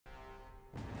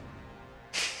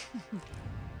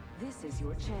This is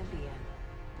your champion.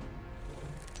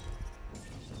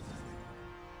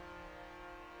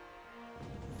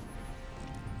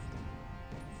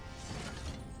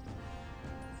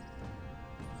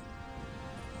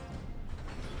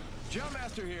 Jump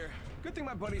Master here. Good thing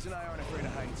my buddies and I aren't afraid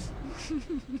of heights.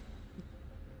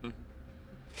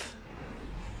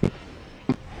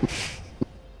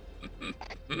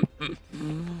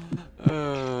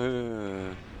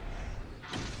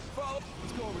 Follow.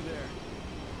 Let's go over there.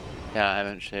 Yeah, I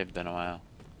haven't shaved in a while.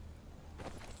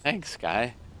 Thanks,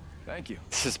 guy. Thank you.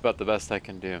 This is about the best I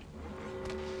can do.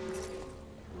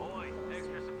 Boy,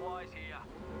 extra supplies here.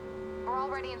 We're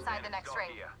already inside the next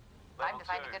ring. Time to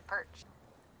find a good perch.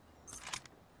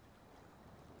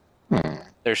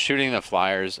 They're shooting the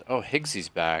flyers. Oh, Higgsy's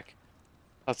back.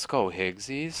 Let's go,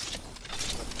 Higgsy's.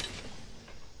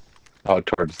 Oh,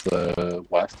 towards the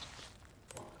west.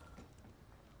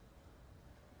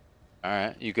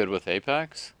 Alright, you good with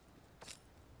Apex?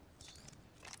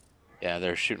 Yeah,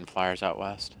 they're shooting flyers out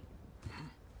west.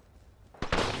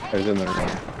 There's in there.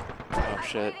 Oh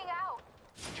shit.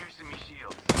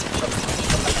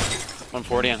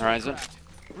 140 on horizon.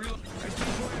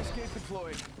 Escape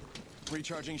deployed.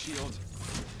 Recharging shields.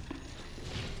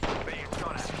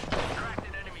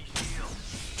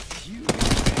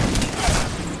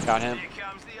 Got him.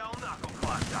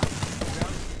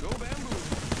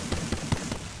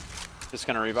 Just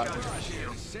gonna revive.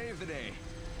 Save the day.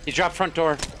 He dropped front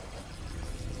door.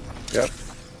 Yep.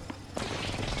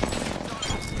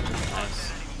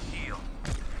 Nice.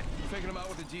 Taking him out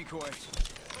with a decoy.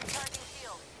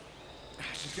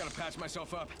 Just gotta patch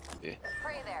myself up. Yeah.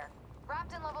 Pray there.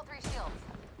 Wrapped in level 3 shields.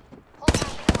 Hold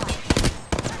back in the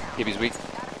line. Keep he's weak. Got a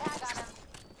tag on him.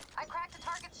 I cracked a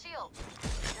target's shield.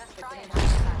 Just try and not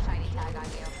get that shiny tag on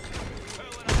you.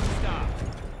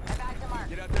 I bagged a mark.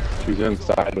 Get out there. She's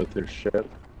inside with her ship.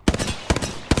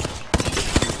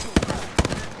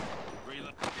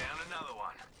 Down another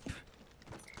one.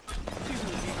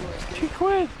 She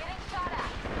quit. Getting shot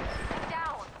at. I'm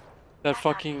down. That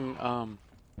fucking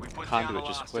We put down the conduit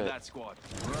just last of quit. that squad.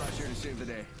 Mirage here to save the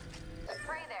day.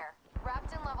 Pray there.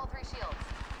 Wrapped in level 3 shields.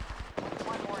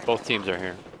 One more. Both teams are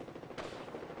here.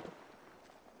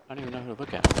 I don't even know who to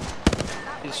look at.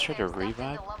 He just tried to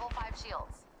revive. Level 5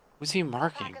 shields. Who's he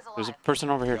marking? There's a person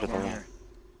over here to the left.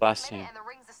 Last team. And the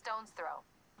ring's a stone's throw.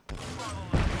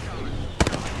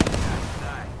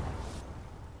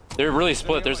 They're really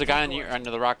split. There's a guy on you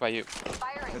under the rock by you.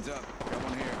 Firing. Heads up. Got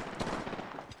one here.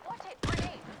 Watch it.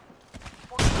 Grenade.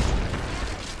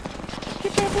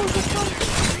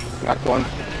 Knocked one.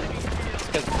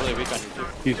 This guy's really weak on you too.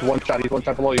 He's one shot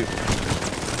below you.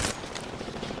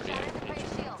 Pretty Pray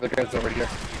shield. The guy's over here.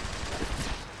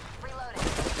 Reloading.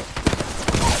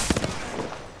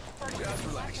 Just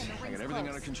relax. I got everything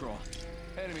under control.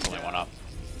 Enemies Only one up.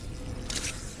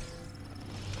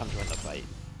 Come join the fight.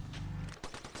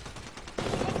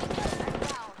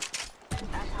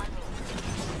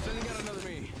 Sending out another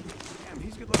me. Damn,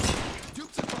 he's good looking.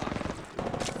 Dukes of luck.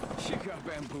 She got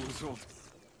bamboozled.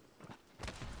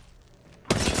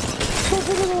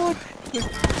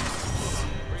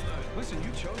 Listen,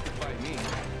 you chose to fight me.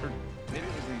 Or maybe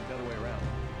it was the other way around.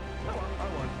 I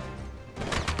won.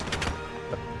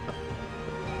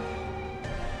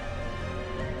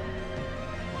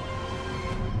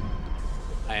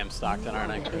 I am Stockton,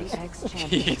 aren't I, Chris? Apex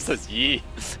champion. Jesus, yee.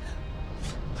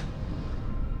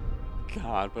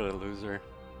 God, what a loser.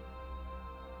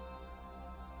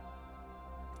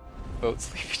 Vote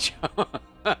Sleepy Joe.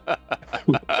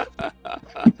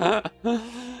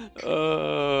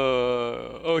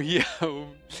 Oh yeah,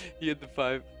 he had the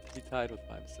 5. He tied with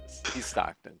 5 assists. He's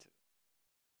Stockton too.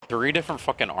 3 different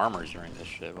fucking armors during this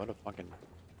shit. What a fucking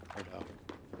weirdo.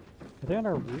 Are they on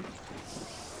our roof?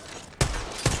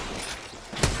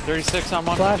 36 on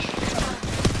one. Flash.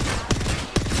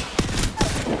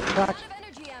 Crack.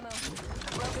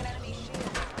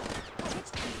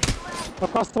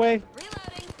 Across the way.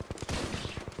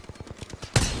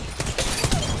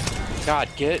 God,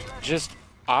 get just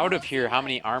out of here. How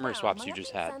many armor swaps you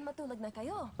just had?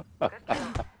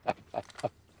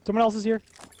 Someone else is here.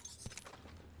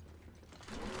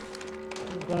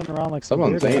 Running around like some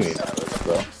Someone's weirdos. aiming at us,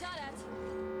 though.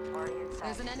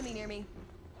 There's an enemy near me.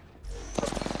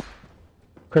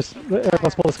 Chris, Eric,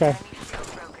 let's pull this guy.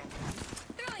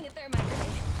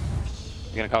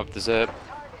 You gonna come up the zip?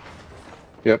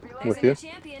 Yep, with you.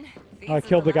 I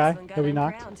killed the guy that we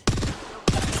knocked.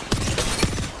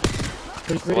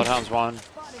 Bloodhound's 1.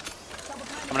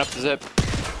 Coming up the zip.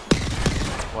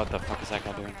 What the fuck is that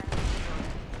guy doing?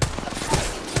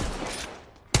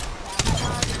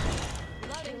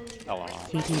 Oh, wow.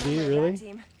 TTV,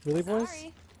 really? Really, boys?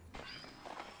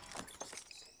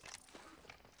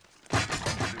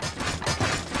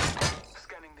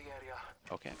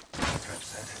 okay.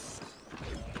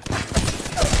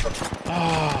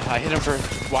 Oh, I hit him for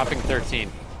whopping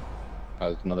 13.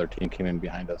 Another team came in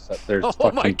behind us. There's Oh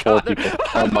fucking my four god! people.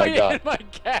 Oh my god. hit my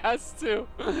gas too.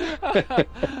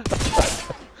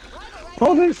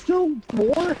 Oh, there's still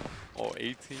more? Oh,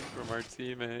 18 from our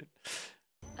teammate.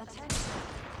 Attention.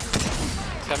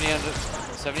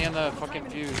 70 on the fucking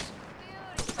fuse.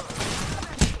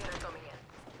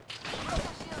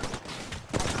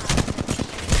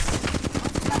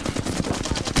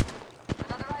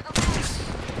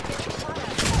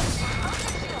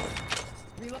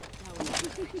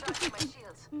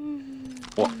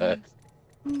 What?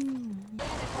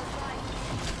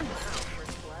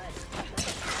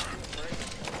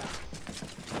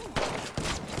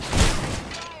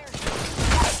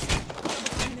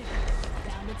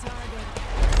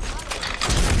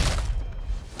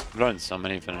 I'm doing so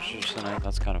many finishers tonight.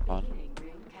 That's kind of fun.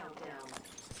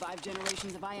 5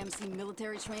 generations of IMC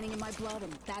military training in my blood,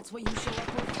 and that's what you show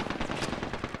up with?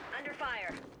 Under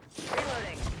fire.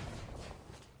 Reloading.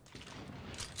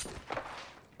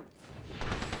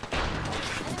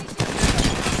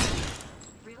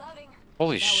 Reloading.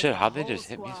 Holy shit! How'd they just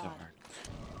hit me so hard?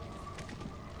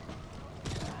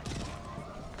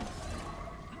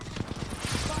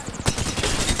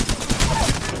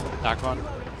 Knock one.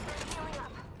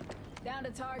 Down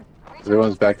to target.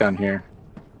 Everyone's back down here.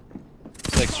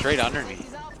 It's like straight under me.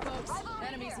 He's out, folks.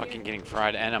 Enemies Fucking getting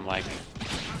fried, and I'm lagging.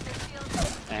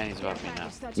 And he's above me now.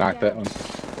 Knock that one.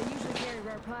 They usually carry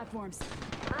rare platforms.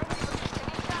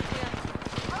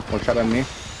 One shot on me.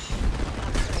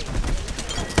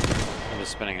 I'm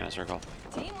just spinning in a circle.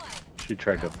 She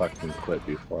tried to fucking quit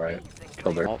before I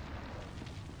killed her. Oh.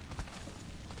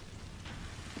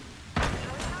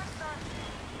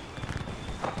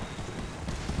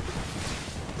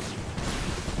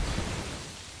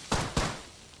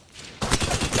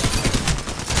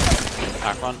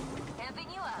 Knock one.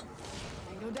 Amping you up.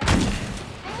 Go down.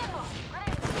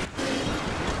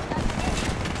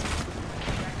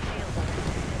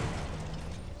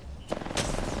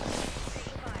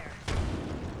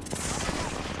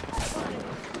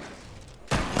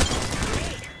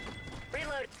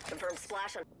 Reload. Confirm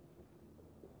splash on.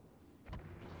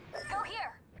 Go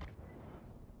here.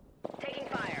 Taking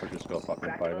fire. Just go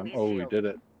fucking fight him. Oh, we did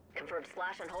it. Confirm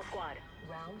splash on whole squad.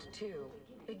 Round 2.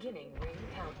 Beginning ring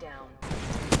countdown.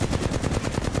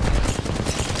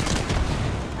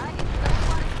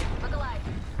 Look alive.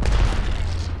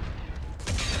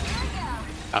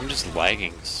 I'm just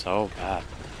lagging so bad.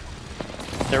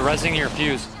 They're rezzing your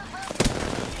fuse.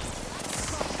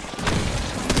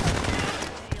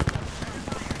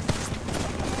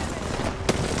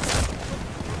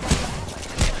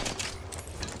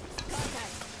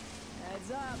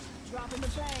 Heads up. Dropping the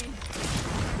pain.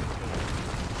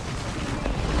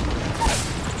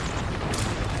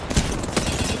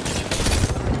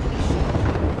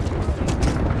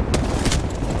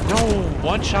 No,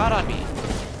 one shot on me.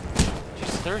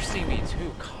 She's thirsting me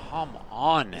too. Come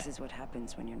on. This is what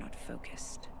happens when you're not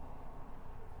focused.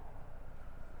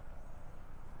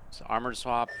 So armored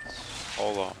swap.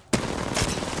 Solo.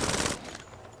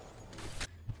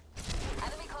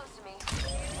 Enemy close to me.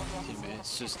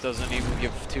 Teammates just doesn't even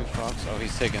give 2 fucks. Oh,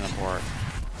 he's taking the port.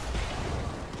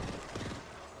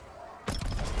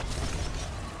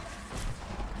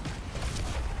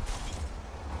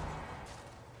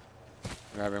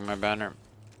 Grabbing my banner.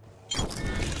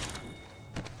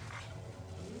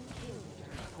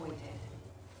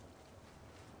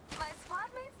 My squad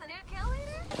mate's the new kill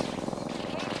leader?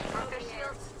 Okay, broke their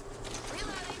shields.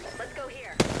 Reloading. Let's go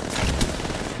here.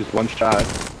 Just one shot.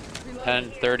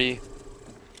 10, 30.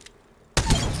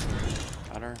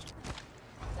 Got her.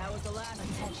 That was the last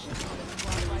attention.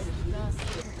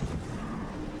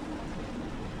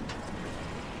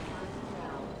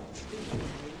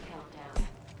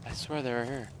 I swear they were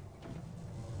here.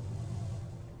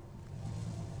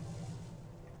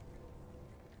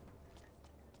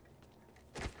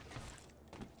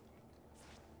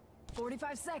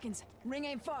 "45 seconds. Ring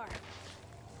ain't far.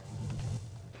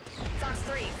 Fox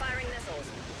 3, firing missiles.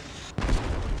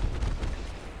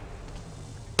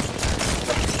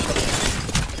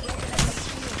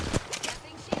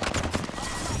 Testing shield.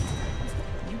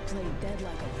 You played dead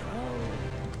like a pro.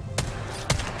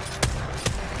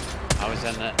 I was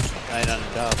in that night on the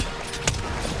dub.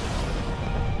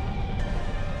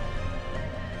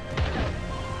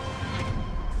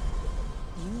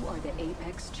 You are the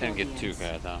Apex Didn't champions. get too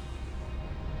good though.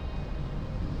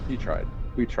 He tried.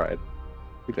 We tried.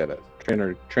 We did it.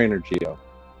 Trainer Geo.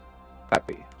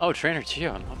 Happy. Oh, Trainer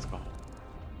Chion, let's go.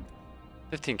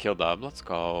 15 kill dub, let's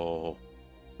go.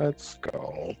 Let's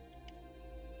go.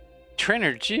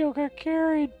 Trainer Geo got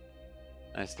carried.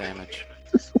 Nice damage.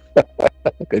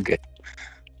 Good game.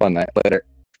 Fun night. Later.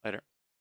 Later.